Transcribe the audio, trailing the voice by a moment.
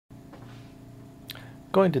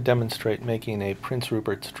Going to demonstrate making a Prince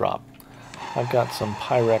Rupert's drop. I've got some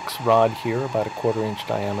Pyrex rod here, about a 1/4 inch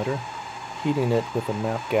diameter, heating it with a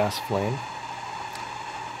MAP gas flame.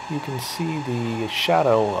 You can see the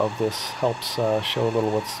shadow of this helps show a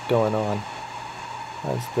little what's going on.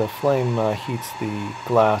 As the flame heats the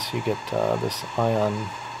glass, you get this ion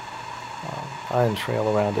trail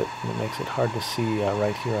around it, and it makes it hard to see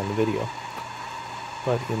right here on the video.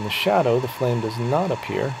 But in the shadow, the flame does not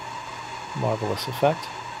appear. Marvelous effect.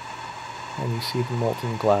 And you see the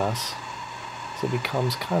molten glass. So it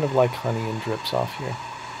becomes kind of like honey and drips off here.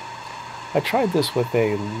 I tried this with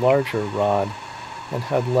a larger rod and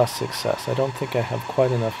had less success. I don't think I have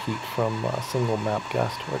quite enough heat from a single MAP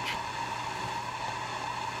gas torch.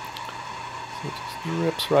 So it just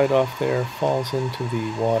drips right off there, falls into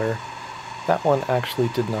the water. That one actually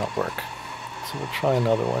did not work. So we'll try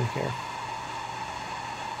another one here.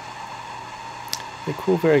 They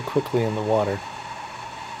cool very quickly in the water,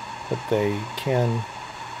 but they can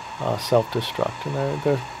self-destruct, and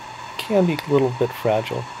they can be a little bit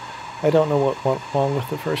fragile. I don't know what went wrong with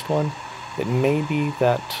the first one. It may be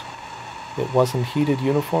that it wasn't heated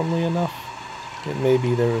uniformly enough. It may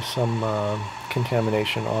be there was some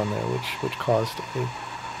contamination on there, which caused a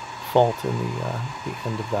fault in the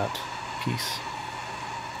end of that piece.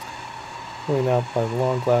 Pulling out by the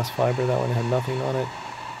long glass fiber, that one had nothing on it.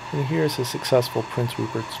 And here's a successful Prince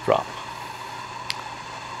Rupert's drop.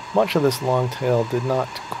 Much of this long tail did not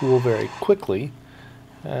cool very quickly,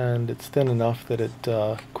 and it's thin enough that it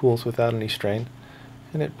cools without any strain,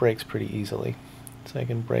 and it breaks pretty easily. So I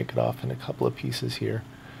can break it off in a couple of pieces here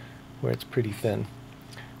where it's pretty thin.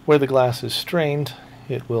 Where the glass is strained,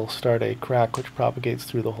 it will start a crack which propagates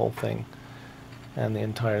through the whole thing, and the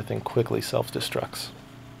entire thing quickly self-destructs.